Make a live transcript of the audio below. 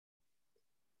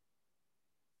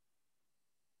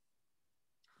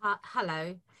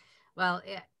Hello. Well,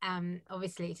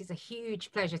 obviously, it is a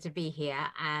huge pleasure to be here,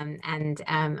 and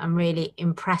I'm really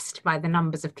impressed by the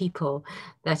numbers of people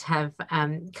that have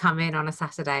come in on a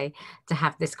Saturday to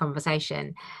have this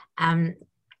conversation. Um,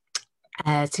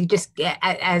 to just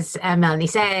as Melanie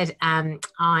said,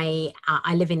 I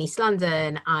live in East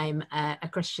London. I'm a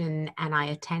Christian, and I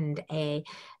attend a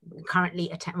currently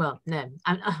attend. Well, no,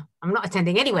 I'm not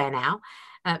attending anywhere now.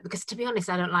 Because to be honest,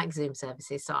 I don't like Zoom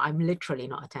services, so I'm literally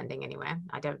not attending anywhere.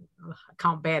 I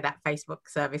can't bear that Facebook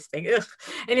service thing. Ugh.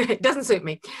 Anyway, it doesn't suit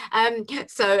me.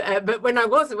 But when I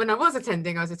was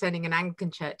attending, I was attending an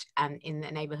Anglican church in the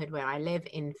neighbourhood where I live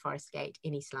in Forest Gate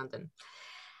in East London.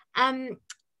 I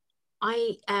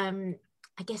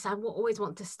guess I always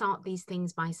want to start these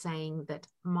things by saying that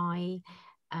my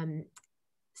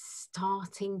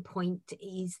starting point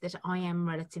is that I am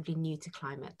relatively new to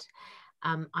climate.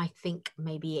 I think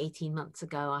maybe 18 months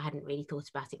ago, I hadn't really thought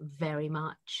about it very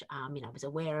much. I was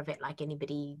aware of it like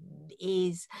anybody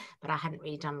is, but I hadn't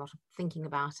really done a lot of thinking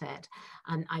about it.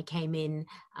 And I came in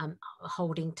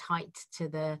holding tight to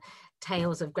the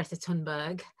tales of Greta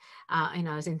Thunberg. I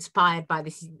was inspired by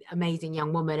this amazing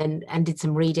young woman and did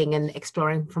some reading and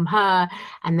exploring from her,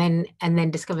 and then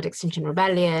discovered Extinction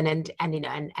Rebellion, and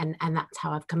that's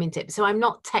how I've come into it. So I'm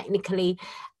not technically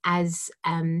as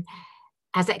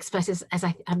expert as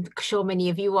I'm sure many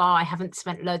of you are. I haven't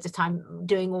spent loads of time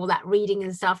doing all that reading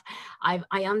and stuff. I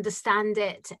understand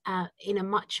it in a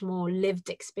much more lived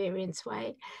experience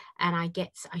way, and I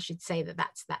should say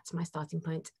that's my starting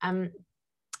point. And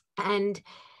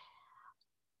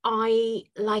I,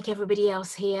 like everybody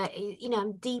else here,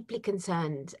 I'm deeply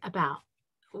concerned about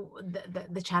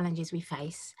the challenges we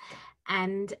face,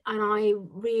 and I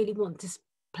really want to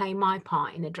play my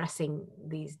part in addressing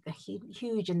the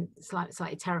huge and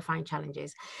slightly terrifying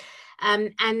challenges.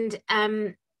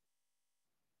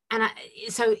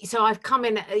 So I've come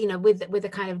in, with a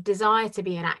kind of desire to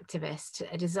be an activist,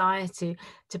 a desire to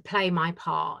play my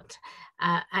part,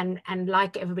 and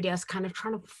like everybody else, kind of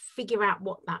trying to figure out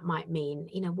what that might mean.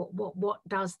 What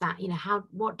does that,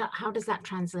 how does that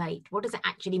translate? What does it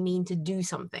actually mean to do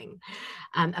something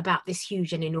about this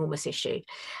huge and enormous issue?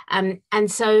 And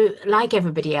so, like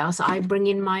everybody else, I bring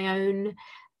in my own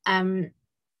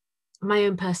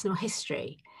personal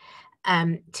history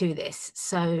to this.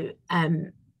 So.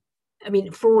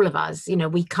 For all of us,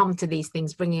 we come to these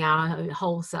things bringing our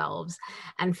whole selves.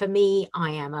 And for me, I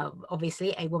am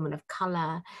obviously a woman of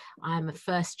color. I'm a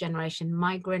first generation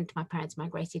migrant. My parents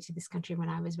migrated to this country when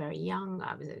I was very young.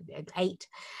 I was at 8.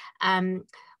 I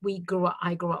grew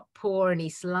up poor in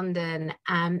East London.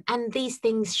 And these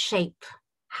things shape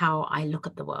how I look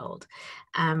at the world.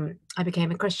 I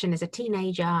became a Christian as a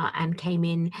teenager and came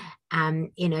in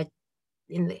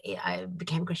I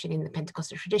became Christian in the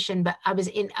Pentecostal tradition, but I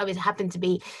happened to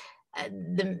be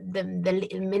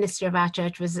the minister of our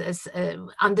church was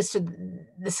understood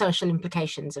the social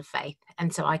implications of faith,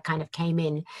 and so I kind of came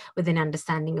in with an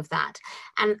understanding of that.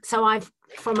 And so I've,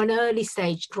 from an early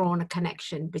stage, drawn a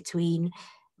connection between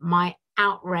my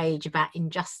outrage about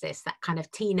injustice, that kind of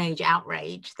teenage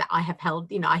outrage that I have held,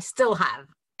 I still have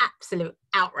absolute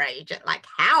outrage at, like,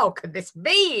 how could this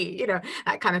be,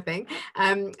 that kind of thing,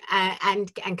 and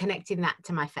connecting that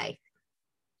to my faith,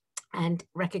 and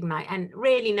recognize and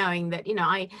really knowing that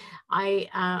I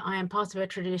am part of a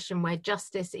tradition where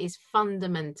justice is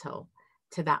fundamental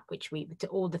to that to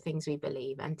all the things we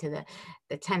believe and to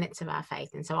the tenets of our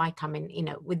faith. And so I come in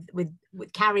with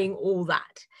carrying all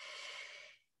that.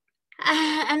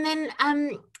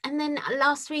 And then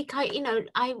last week I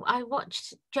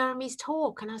watched Jeremy's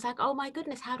talk, and I was like, oh my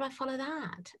goodness, how do I follow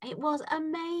that? It was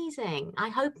amazing. I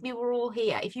hope you were all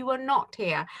here. If you were not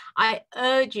here, I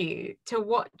urge you to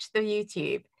watch the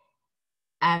YouTube.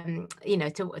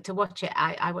 To watch it.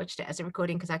 I watched it as a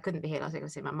recording because I couldn't be here last week. I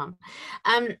was seeing my mum.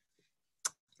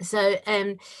 So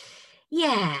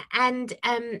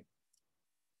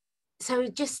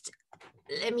just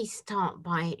let me start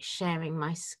by sharing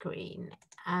my screen.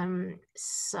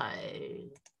 So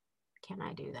can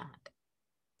I do that?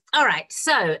 All right.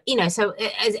 So,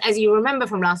 as you remember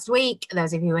from last week,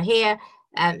 those of you who were here,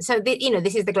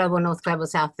 this is the global north, global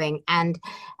south thing, and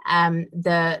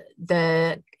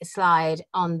the slide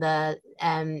on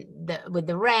with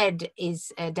the red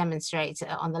is demonstrates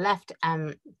on the left.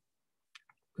 On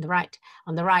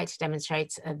the right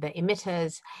demonstrates the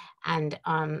emitters, and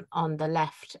on the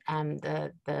left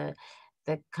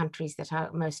the countries that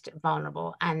are most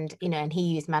vulnerable. And and he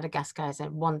used Madagascar as a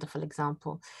wonderful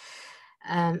example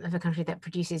of a country that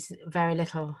produces very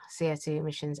little CO2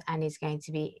 emissions and is going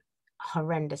to be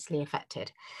horrendously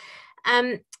affected.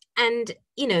 And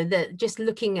just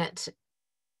looking at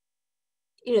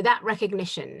you know, that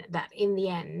recognition that in the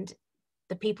end,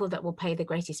 the people that will pay the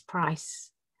greatest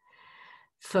price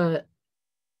for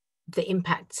the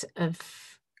impact of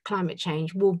climate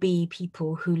change will be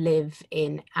people who live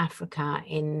in Africa,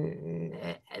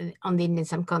 in on the Indian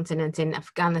subcontinent, in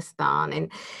Afghanistan, in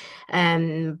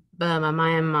Burma,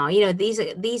 Myanmar. You know,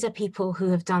 these are people who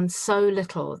have done so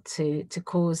little to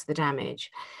cause the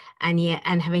damage, and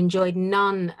have enjoyed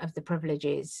none of the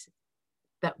privileges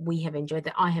that we have enjoyed,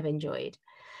 that I have enjoyed.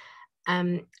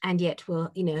 And yet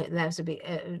will, you know, those will be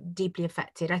deeply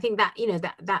affected. I think that, you know,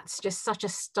 that's just such a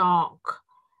stark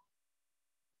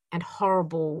and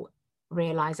horrible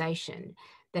realization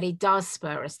that it does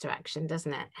spur us to action,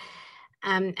 doesn't it?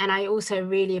 And I also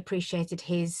really appreciated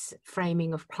his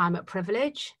framing of climate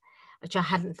privilege, which I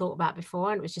hadn't thought about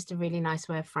before, and it was just a really nice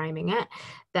way of framing it,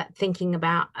 that thinking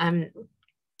about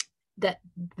that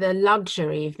the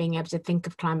luxury of being able to think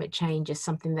of climate change as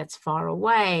something that's far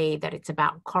away, that it's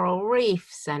about coral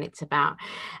reefs and it's about,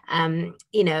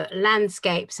 you know,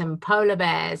 landscapes and polar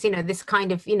bears, you know, this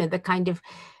kind of, you know, the kind of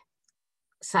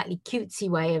slightly cutesy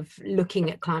way of looking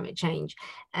at climate change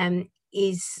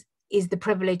is the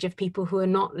privilege of people who are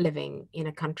not living in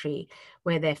a country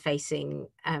where they're facing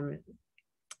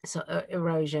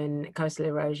erosion, coastal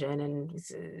erosion,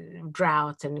 and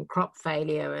drought and crop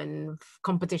failure and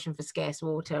competition for scarce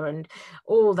water and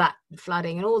all that,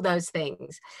 flooding and all those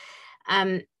things.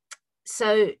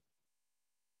 So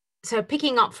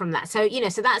picking up from that, so, you know,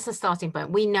 so that's the starting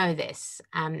point. We know this,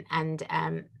 and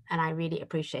I really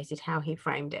appreciated how he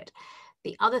framed it.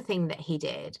 The other thing that he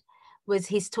did was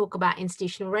his talk about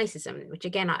institutional racism, which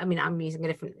again, I mean, I'm using a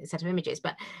different set of images,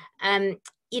 but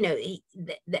you know,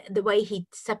 the way he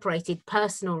separated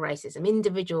personal racism,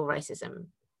 individual racism,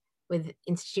 with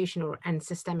institutional and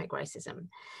systemic racism,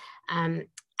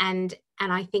 and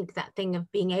I think that thing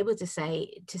of being able to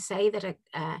say that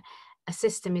a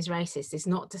system is racist is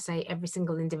not to say every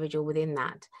single individual within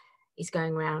that is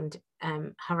going around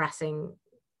harassing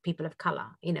people of color.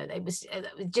 You know, it was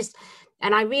just,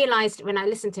 and I realized when I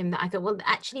listened to him that I thought, well,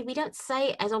 actually, we don't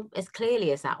say as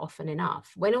clearly as that often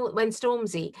enough. When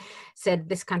Stormzy said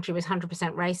this country was 100%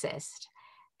 racist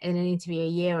in an interview a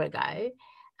year ago,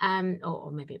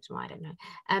 or maybe it was more, I don't know.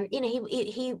 You know,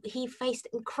 he faced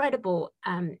incredible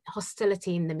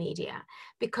hostility in the media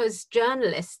because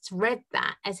journalists read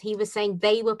that as he was saying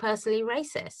they were personally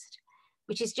racist,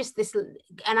 which is just this.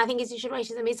 And I think institutional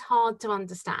racism is hard to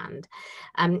understand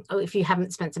if you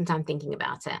haven't spent some time thinking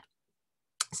about it.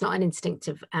 It's not an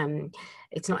instinctive,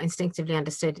 it's not instinctively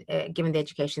understood given the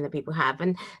education that people have.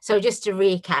 And so just to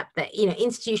recap that, you know,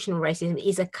 institutional racism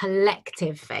is a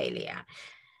collective failure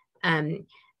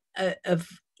of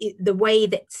the way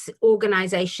that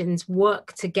organizations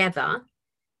work together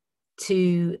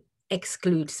to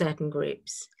exclude certain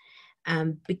groups.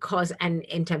 Because, and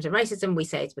in terms of racism, we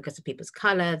say it's because of people's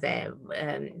color, their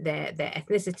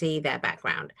ethnicity, their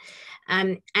background,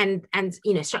 and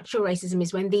you know, structural racism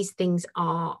is when these things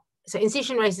are. So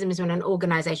institutional racism is when an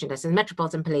organization, such as the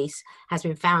Metropolitan Police, has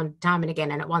been found time and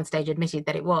again, and at one stage admitted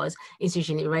that it was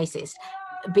institutionally racist,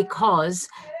 because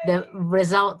the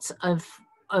results of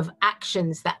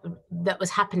actions that was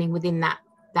happening within that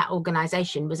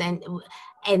organization was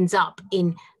ends up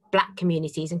in Black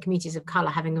communities and communities of color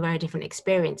having a very different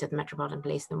experience of the Metropolitan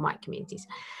Police than white communities.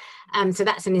 So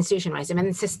that's an institutional racism.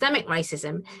 And systemic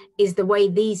racism is the way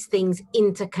these things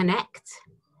interconnect,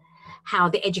 how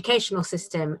the educational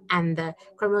system and the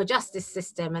criminal justice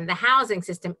system and the housing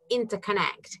system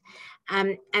interconnect.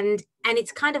 And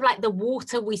it's kind of like the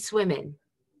water we swim in.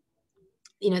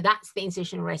 You know, that's the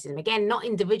institutional racism. Again, not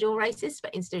individual racist,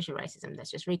 but institutional racism.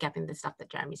 That's just recapping the stuff that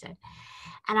Jeremy said.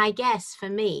 And I guess for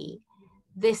me,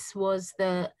 this was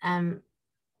the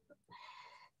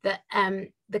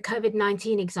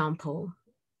COVID-19 example,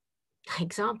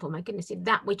 my goodness,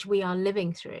 that which we are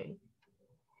living through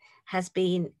has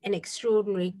been an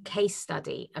extraordinary case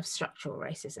study of structural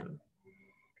racism.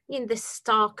 You know, the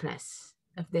starkness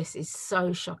of this is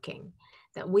so shocking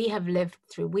that we are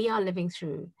living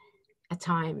through a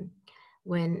time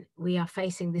when we are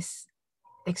facing this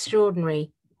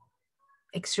extraordinary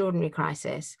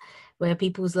crisis where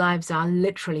people's lives are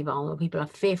literally vulnerable. People are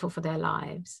fearful for their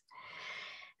lives.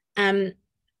 And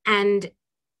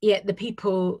yet the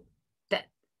people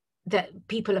that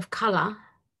people of color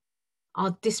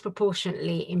are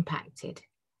disproportionately impacted.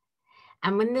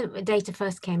 And when the data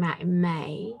first came out in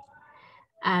May,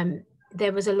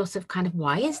 there was a lot of kind of,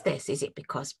 why is this? Is it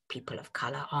because people of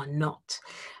color are not,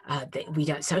 we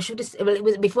don't social distance? Well, it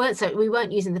was before, so we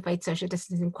weren't using the phrase social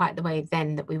distancing quite the way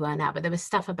then that we were now, but there was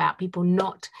stuff about people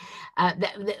not,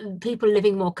 people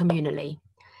living more communally,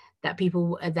 that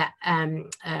people that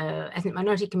ethnic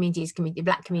minority communities,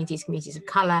 Black communities, communities of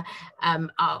color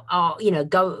are you know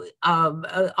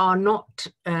are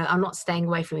not staying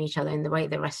away from each other in the way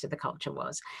the rest of the culture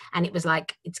was. And it was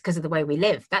like, it's because of the way we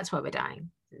live. That's why we're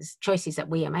dying. It's choices that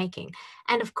we are making.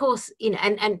 And of course, you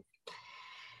know,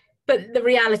 but the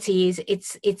reality is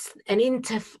it's an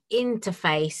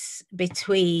interface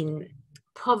between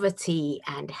poverty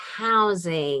and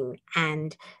housing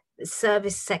and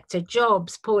service sector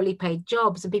jobs, poorly paid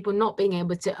jobs, and people not being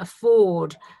able to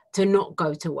afford to not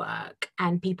go to work,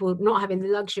 and people not having the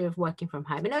luxury of working from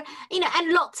home, you know,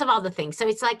 and lots of other things. So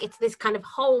it's like, it's this kind of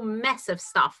whole mess of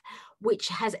stuff, which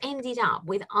has ended up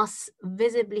with us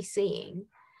visibly seeing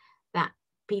that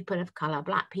people of color,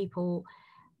 Black people,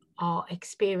 are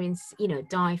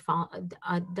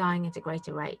dying at a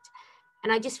greater rate.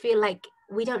 And I just feel like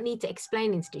we don't need to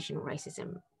explain institutional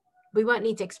racism. We won't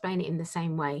need to explain it in the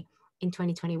same way in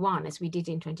 2021 as we did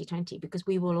in 2020, because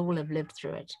we will all have lived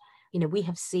through it. You know, we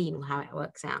have seen how it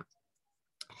works out.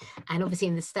 And obviously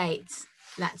in the States,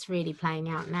 that's really playing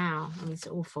out now. I mean, it's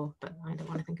awful, but I don't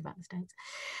want to think about the States.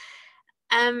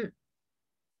 And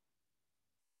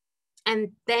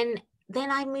then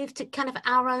I moved to kind of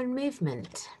our own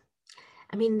movement.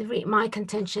 I mean, my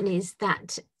contention is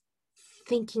that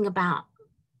thinking about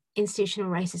institutional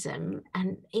racism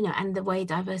and, you know, and the way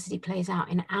diversity plays out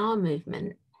in our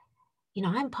movement, you know,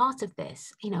 I'm part of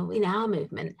this, you know, in our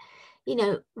movement, you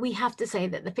know, we have to say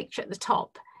that the picture at the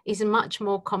top is much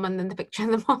more common than the picture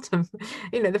at the bottom.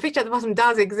 You know, the picture at the bottom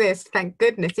does exist, thank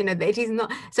goodness. You know, it is not.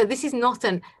 So this is not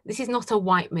a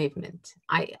white movement.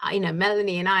 I you know,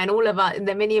 Melanie and I and all of us,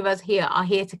 many of us here are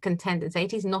here to contend and say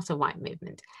it is not a white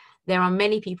movement. There are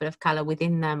many people of color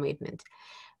within their movement,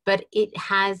 but it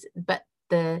is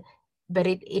you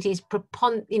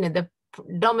know, the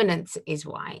dominance is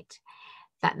white.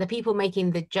 That the people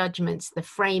making the judgments, the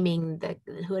framing,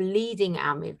 who are leading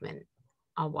our movement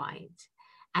are white.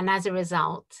 And as a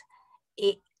result,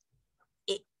 it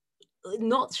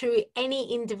not through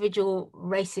any individual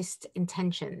racist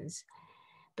intentions,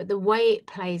 but the way it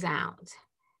plays out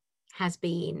has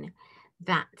been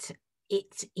that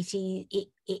it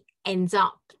ends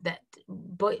up that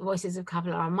voices of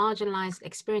color are marginalized,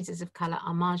 experiences of color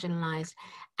are marginalized,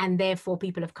 and therefore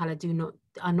people of color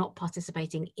are not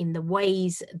participating in the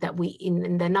ways that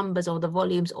in the numbers or the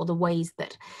volumes or the ways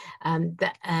that an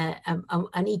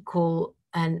equal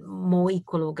and more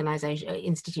equal organization,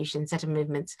 institution, set of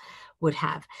movements would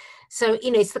have. So,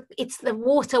 you know, it's the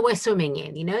water we're swimming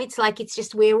in, you know, it's like, it's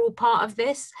just, we're all part of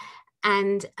this.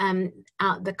 And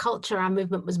the culture our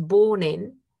movement was born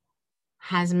in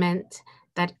has meant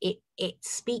that it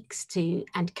speaks to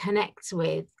and connects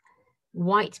with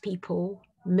white people,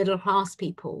 middle class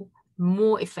people,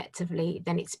 more effectively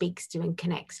than it speaks to and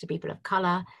connects to people of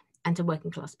color and to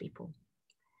working class people.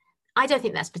 I don't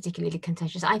think that's particularly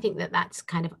contentious. I think that that's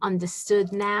kind of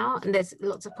understood now, and there's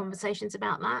lots of conversations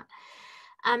about that.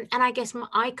 And I guess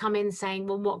I come in saying,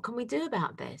 well, what can we do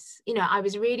about this? You know, I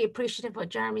was really appreciative of what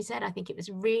Jeremy said. I think it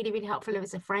was really, really helpful. It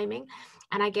was a framing.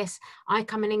 And I guess I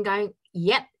come in and going,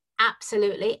 yep,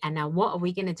 absolutely. And now what are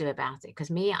we going to do about it? Because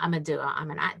me, I'm a doer.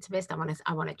 I'm an activist.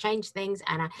 I want to change things.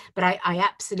 But I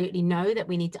absolutely know that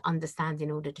we need to understand in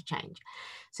order to change.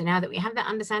 So now that we have that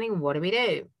understanding, what do we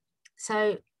do?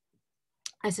 So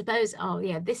I suppose,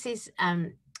 this is...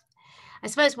 I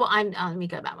suppose what let me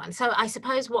go back one. So I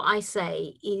suppose what I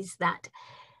say is that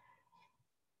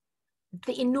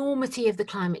the enormity of the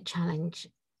climate challenge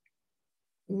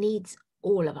needs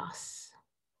all of us.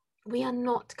 We are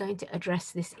not going to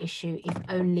address this issue if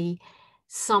only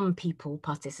some people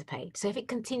participate. So if it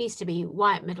continues to be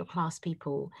white middle class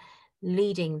people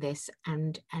leading this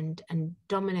and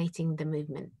dominating the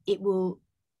movement, it will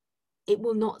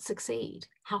not succeed.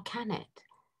 How can it?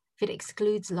 If it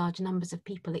excludes large numbers of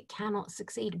people, it cannot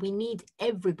succeed. We need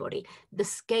everybody. The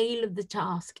scale of the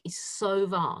task is so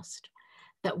vast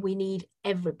that we need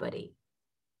everybody.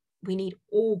 We need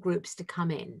all groups to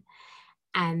come in.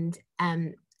 And,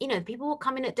 you know, people will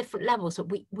come in at different levels,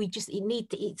 but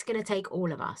it's going to take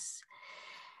all of us.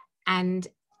 And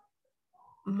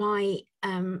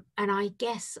and I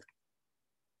guess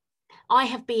I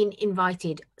have been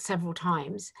invited several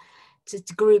times to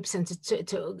groups and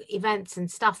to events and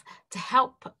stuff to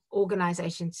help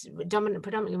organizations,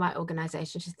 predominantly white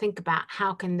organizations, to think about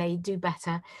how can they do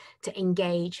better to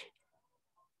engage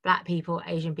Black people,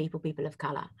 Asian people, people of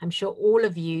color. I'm sure all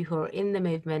of you who are in the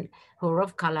movement, who are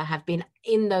of color, have been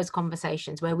in those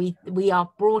conversations where we are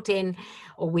brought in,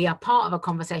 or we are part of a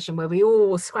conversation where we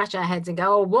all scratch our heads and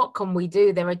go, oh, what can we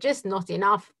do? There are just not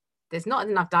enough. There's not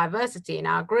enough diversity in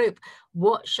our group.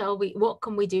 What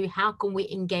can we do? How can we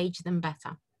engage them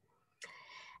better?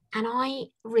 And I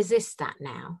resist that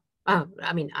now. Oh,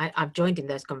 I mean, I've joined in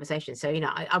those conversations. So, you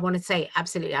know, I want to say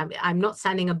absolutely, I'm not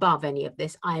standing above any of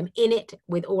this. I am in it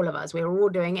with all of us. We're all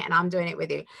doing it and I'm doing it with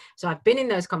you. So I've been in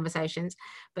those conversations,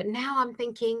 but now I'm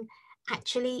thinking,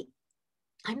 actually,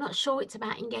 I'm not sure it's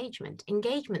about engagement.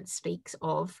 Engagement speaks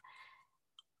of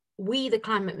we, the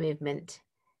climate movement,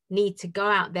 need to go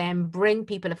out there and bring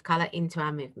people of color into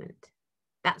our movement.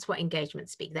 That's what engagement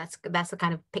speaks. That's the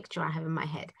kind of picture I have in my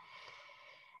head.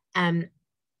 And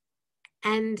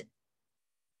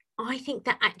I think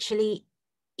that actually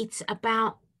it's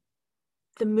about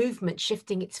the movement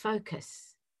shifting its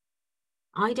focus.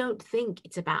 I don't think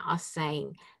it's about us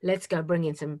saying, let's go bring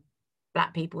in some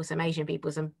Black people, some Asian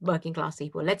people, some working class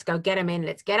people. Let's go get them in.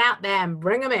 Let's get out there and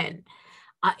bring them in.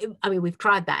 I mean, we've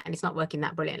tried that and it's not working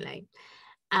that brilliantly.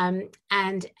 In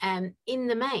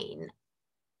the main,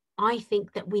 I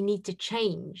think that we need to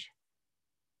change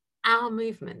our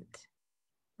movement.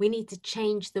 We need to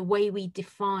change the way we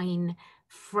define,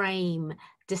 frame,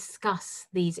 discuss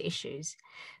these issues.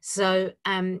 So,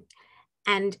 and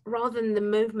rather than the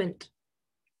movement,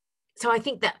 so I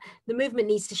think that the movement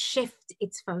needs to shift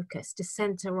its focus to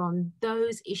center on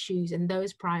those issues and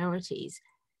those priorities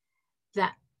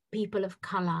that people of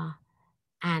color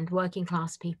and working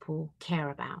class people care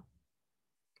about.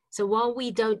 So while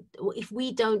if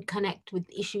we don't connect with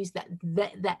issues that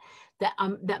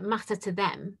matter to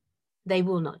them, they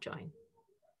will not join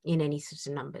in any sort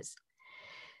of numbers.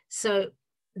 So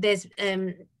there's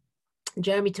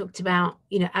Jeremy talked about,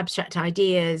 you know, abstract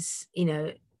ideas, you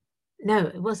know. No,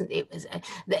 it wasn't. It was.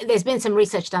 There's been some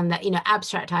research done that, you know,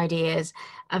 abstract ideas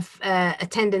of a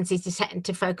tendency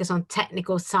to focus on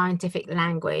technical scientific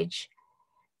language,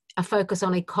 a focus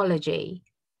on ecology,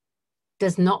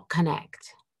 does not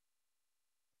connect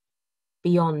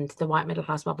beyond the white middle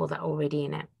class bubble that are already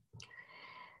in it.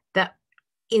 That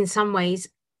in some ways,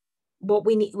 what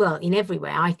we need, well, in every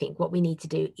way, I think what we need to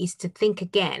do is to think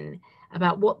again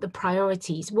about what the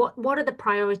priorities, what are the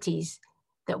priorities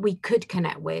that we could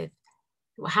connect with.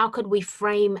 How could we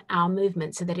frame our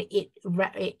movement so that it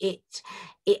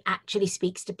actually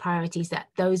speaks to priorities that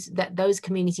those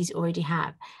communities already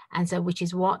have? And so, which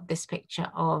is what this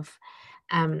picture of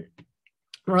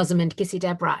Rosamond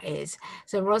Kissi-Debrah is.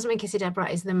 So Rosamond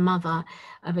Kissi-Debrah is the mother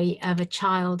of a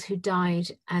child who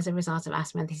died as a result of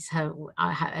asthma. This is her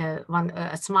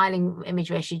a smiling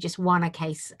image where she just won a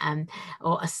case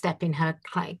or a step in her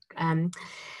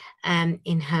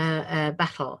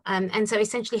battle. And so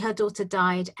essentially her daughter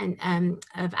died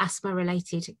of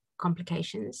asthma-related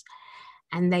complications.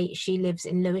 And she lives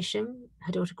in Lewisham.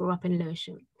 Her daughter grew up in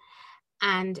Lewisham.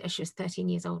 And she was 13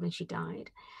 years old when she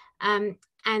died.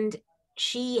 And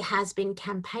she has been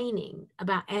campaigning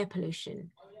about air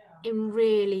pollution in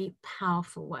really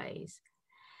powerful ways.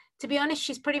 To be honest,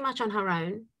 she's pretty much on her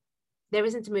own. There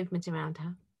isn't a movement around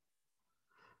her.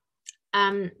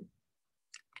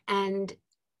 And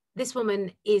this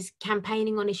woman is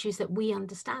campaigning on issues that we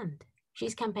understand.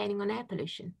 She's campaigning on air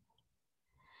pollution.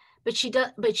 But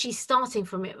she's starting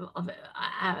from it.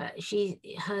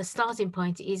 Her starting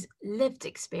point is lived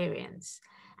experience,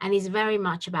 and is very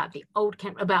much about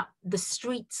about the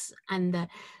streets and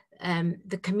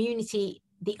the community,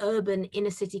 the urban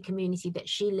inner city community that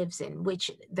she lives in,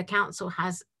 which the council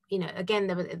has, you know, again,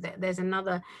 there's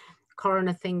another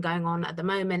coroner thing going on at the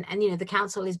moment, and, you know, the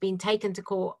council is being taken to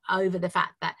court over the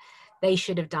fact that they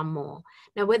should have done more.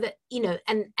 Now, whether, you know,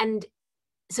 and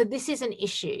so this is an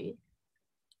issue.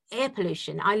 Air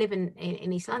pollution. I live in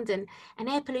East London, and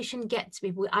air pollution gets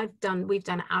people. We've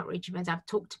done outreach events. I've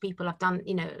talked to people. I've done,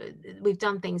 you know, we've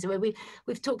done things where we've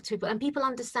talked to people, and people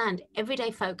understand.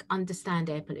 Everyday folk understand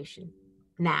air pollution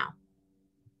now,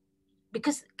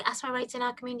 because asthma rates in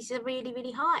our communities are really,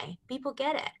 really high. People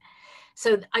get it.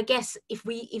 So I guess if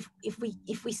we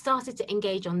started to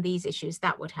engage on these issues,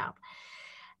 that would help.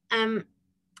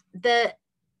 The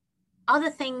other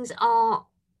things are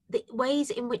the ways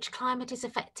in which climate is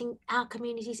affecting our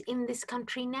communities in this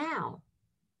country now.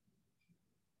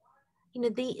 You know,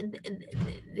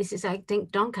 this is, I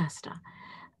think, Doncaster.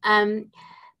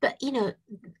 But, you know,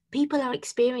 people are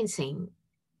experiencing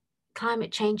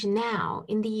climate change now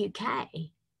in the UK.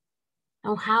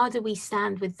 Now, how do we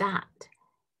stand with that?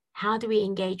 How do we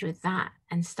engage with that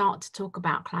and start to talk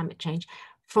about climate change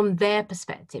from their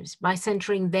perspectives, by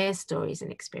centering their stories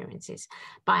and experiences,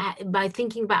 by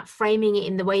thinking about framing it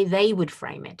in the way they would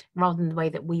frame it, rather than the way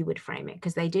that we would frame it,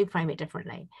 because they do frame it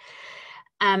differently.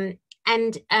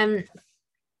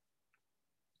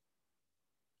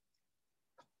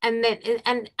 and then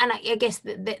I guess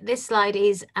this slide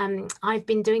is I've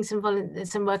been doing some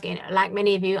work in, like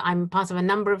many of you, I'm part of a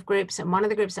number of groups, and one of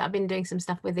the groups that I've been doing some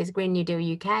stuff with is Green New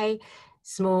Deal UK,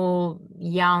 small,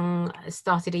 young,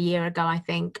 started a year ago, I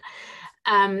think.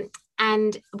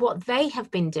 And what they have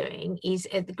been doing is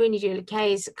the Green New Deal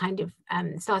UK's kind of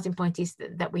starting point is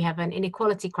that we have an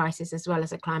inequality crisis as well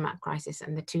as a climate crisis,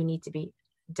 and the two need to be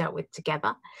dealt with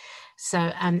together. So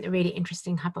a really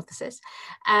interesting hypothesis.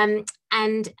 And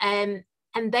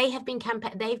they have been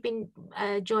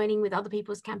joining with other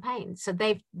people's campaigns. So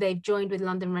they've joined with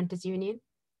London Renters Union,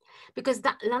 because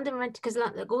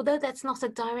although that's not a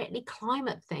directly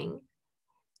climate thing,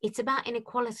 it's about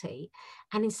inequality.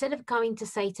 And instead of going to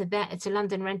say to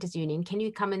London Renters Union, can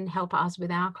you come and help us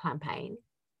with our campaign?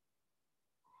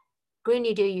 Green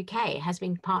New Deal UK has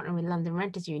been partnering with London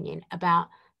Renters Union about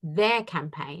their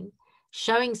campaign,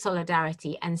 showing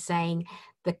solidarity and saying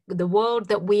the world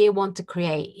that we want to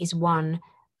create is one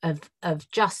of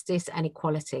justice and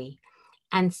equality,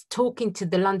 and talking to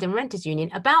the London Renters Union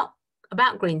about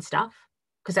green stuff,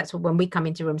 because that's what, when we come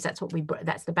into rooms, that's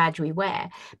the badge we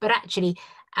wear. But actually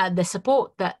the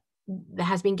support that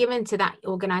has been given to that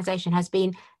organization has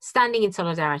been standing in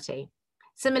solidarity.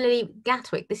 Similarly,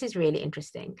 Gatwick, this is really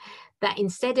interesting, that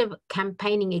instead of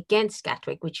campaigning against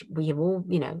Gatwick, which we have all,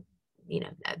 I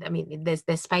mean, there's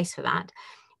space for that,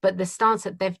 but the stance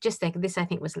that they've just taken, this I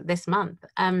think was this month,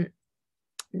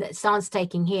 that stance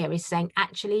taking here is saying,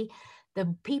 actually,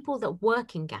 the people that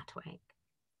work in Gatwick,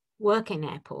 work in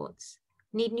airports,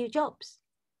 need new jobs.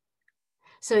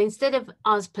 So instead of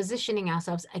us positioning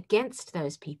ourselves against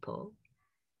those people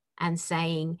and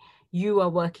saying, you are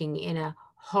working in a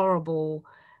horrible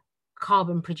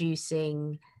carbon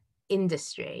producing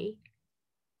industry,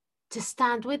 to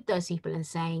stand with those people and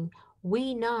saying,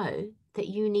 we know that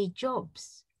you need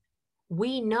jobs.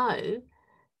 We know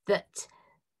that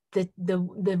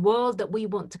the world that we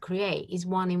want to create is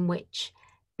one in which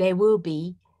there will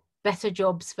be better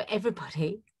jobs for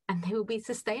everybody, and there will be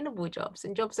sustainable jobs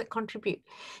and jobs that contribute.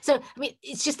 So, I mean,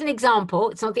 it's just an example.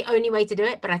 It's not the only way to do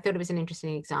it, but I thought it was an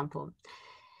interesting example.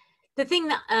 The thing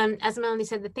that, as Melanie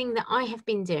said, the thing that I have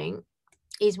been doing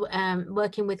is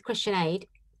working with Christian Aid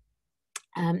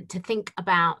to think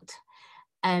about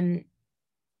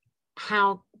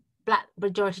how Black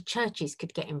majority churches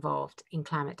could get involved in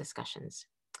climate discussions.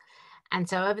 And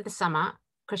so over the summer,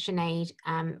 Christian Aid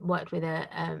worked with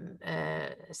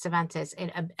Cervantes,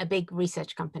 a big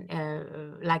research company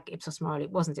like Ipsos Mori.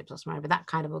 It wasn't Ipsos Mori, but that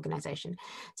kind of organization,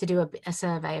 to do a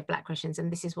survey of Black Christians, and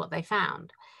this is what they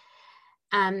found.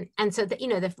 And so that,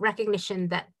 the recognition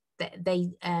that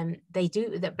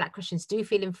that Black Christians do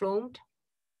feel informed.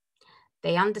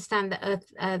 They understand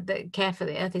that the care for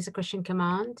the earth is a Christian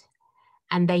command,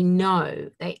 and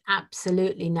they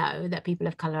absolutely know that people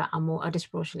of color are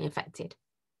disproportionately affected.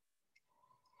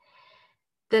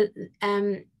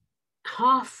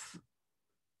 Half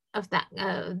of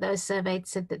those surveyed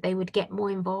said that they would get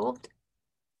more involved.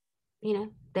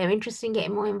 They're interested in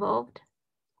getting more involved.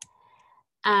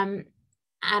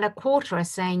 And a quarter are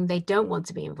saying they don't want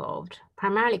to be involved,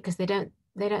 primarily because they don't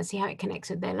see how it connects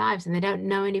with their lives, and they don't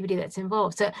know anybody that's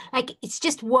involved. So, it's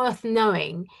just worth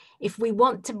knowing, if we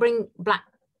want to bring Black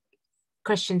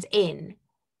Christians in,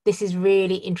 this is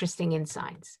really interesting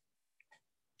insights.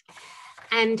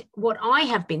 And what I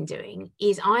have been doing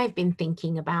is I've been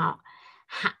thinking about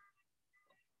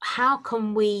how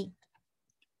can we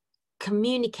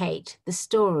communicate the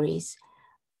stories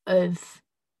of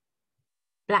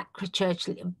Black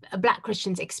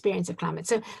Christians' experience of climate.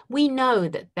 So we know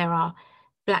that there are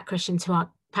Black Christians who are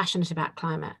passionate about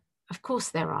climate. Of course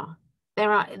there are.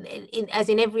 There are, as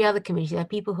in every other community, there are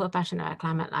people who are passionate about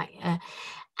climate.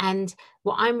 And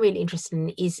what I'm really interested in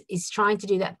is trying to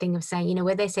do that thing of saying,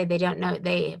 where they say they don't know,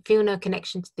 they feel no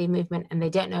connection to the movement and they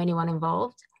don't know anyone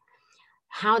involved.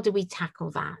 How do we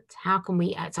tackle that? How can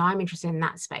we? So I'm interested in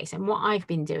that space. And what I've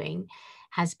been doing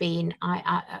has been,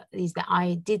 is that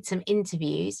I did some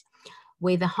interviews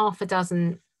with half a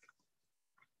dozen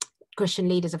Christian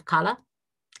leaders of color.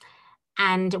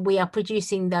 And we are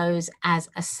producing those as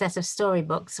a set of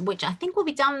storybooks, which I think will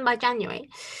be done by January.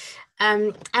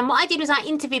 And what I did was I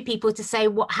interviewed people to say,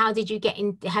 how did you get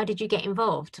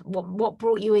involved? What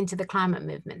brought you into the climate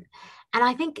movement? And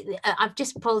I think I've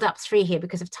just pulled up 3 here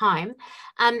because of time.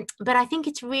 But I think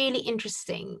it's really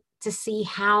interesting to see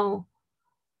how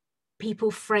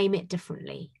people frame it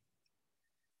differently.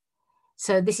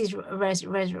 So this is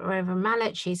Reverend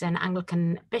Mallet. She's an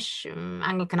Anglican bishop,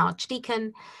 Anglican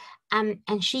archdeacon.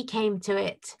 And she came to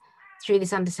it through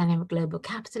this understanding of global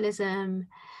capitalism,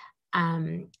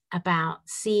 about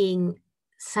seeing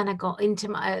Senegal,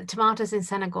 tomatoes in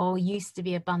Senegal used to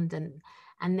be abundant,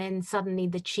 and then suddenly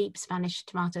the cheap Spanish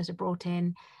tomatoes are brought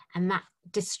in, and that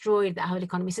destroyed that whole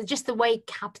economy. So just the way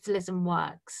capitalism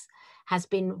works has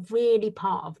been really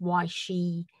part of why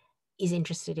she is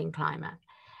interested in climate.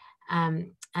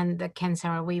 And the Ken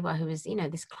Saro-Wiwa, who was,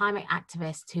 this climate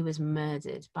activist who was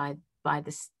murdered by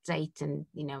the state, and,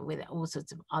 with all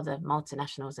sorts of other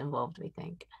multinationals involved, we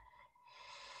think.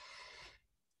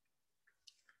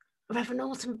 Reverend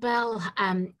Alton Bell,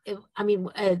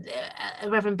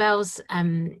 Reverend Bell's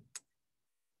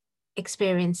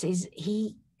experience is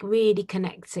he really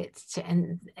connects it to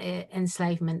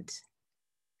enslavement,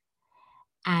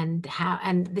 and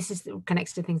this is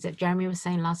connects to things that Jeremy was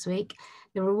saying last week.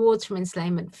 The rewards from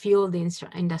enslavement fueled the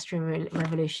Industrial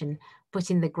Revolution,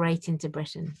 putting the great into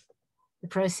Britain. The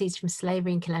proceeds from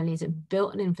slavery and colonialism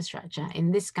built an infrastructure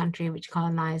in this country which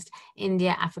colonized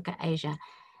India, Africa, Asia.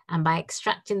 And by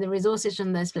extracting the resources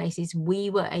from those places,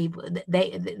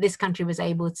 this country was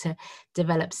able to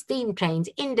develop steam trains,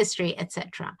 industry,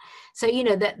 etc. So,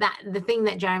 that the thing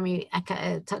that Jeremy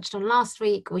touched on last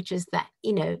week, which is that,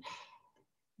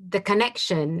 the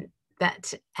connection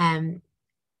that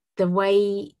the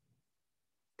way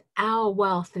our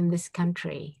wealth in this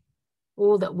country,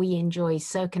 all that we enjoy, is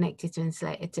so connected to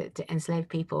enslaved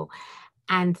people,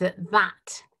 and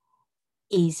that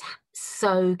is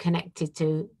so connected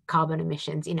to carbon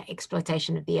emissions,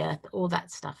 exploitation of the earth, all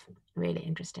that stuff. Really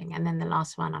interesting. And then the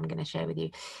last one I'm going to share with you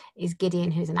is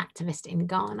Gideon, who's an activist in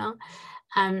Ghana.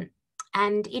 And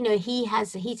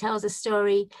he tells a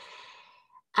story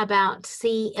about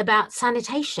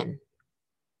sanitation,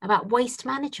 about waste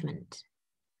management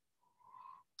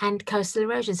and coastal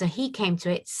erosion. So he came to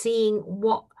it seeing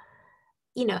what,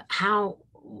 how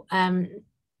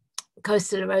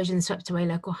coastal erosion swept away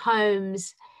local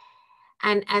homes.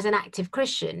 And as an active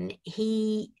Christian,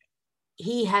 he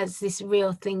has this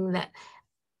real thing that,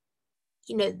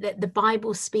 that the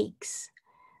Bible speaks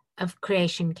of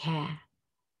creation care,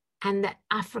 and that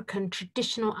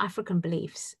traditional African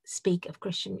beliefs speak of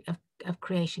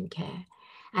creation care.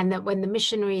 And that when the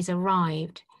missionaries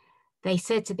arrived, they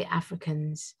said to the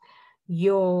Africans,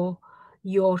 your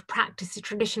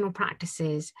traditional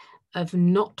practices of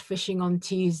not fishing on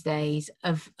Tuesdays,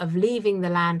 of leaving the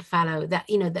land fallow, that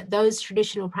that those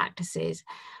traditional practices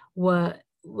were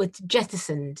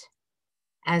jettisoned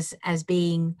as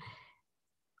being,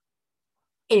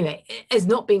 as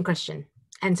not being Christian.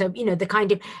 And so, the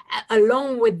kind of,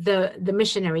 along with the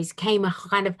missionaries came a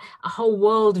kind of a whole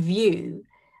world view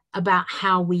about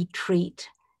how we treat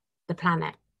the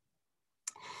planet.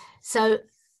 So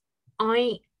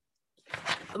I'm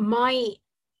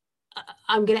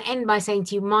going to end by saying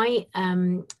to you, my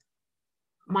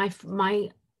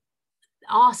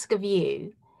ask of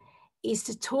you is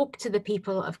to talk to the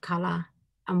people of color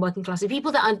and working class, the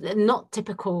people that are not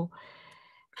typical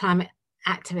climate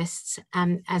activists,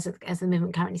 as the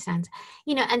movement currently stands,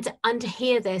 and to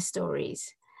hear their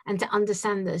stories and to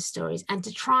understand those stories and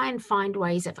to try and find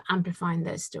ways of amplifying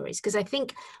those stories. Because I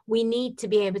think we need to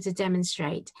be able to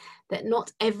demonstrate that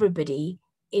not everybody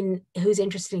who's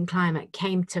interested in climate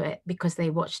came to it because they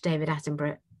watched David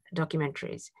Attenborough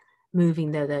documentaries,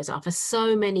 moving though those are. For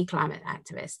so many climate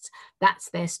activists, that's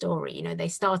their story. They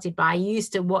started by, I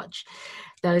used to watch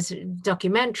those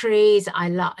documentaries. I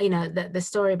love, the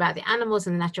story about the animals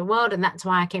and the natural world, and that's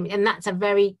why I came. And that's a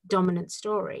very dominant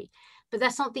story, but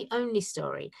that's not the only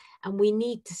story. And we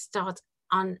need to start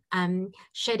on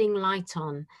shedding light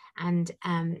on and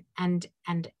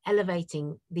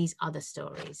elevating these other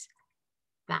stories.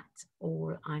 That's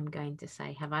all I'm going to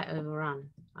say. Have I overrun?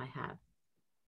 I have.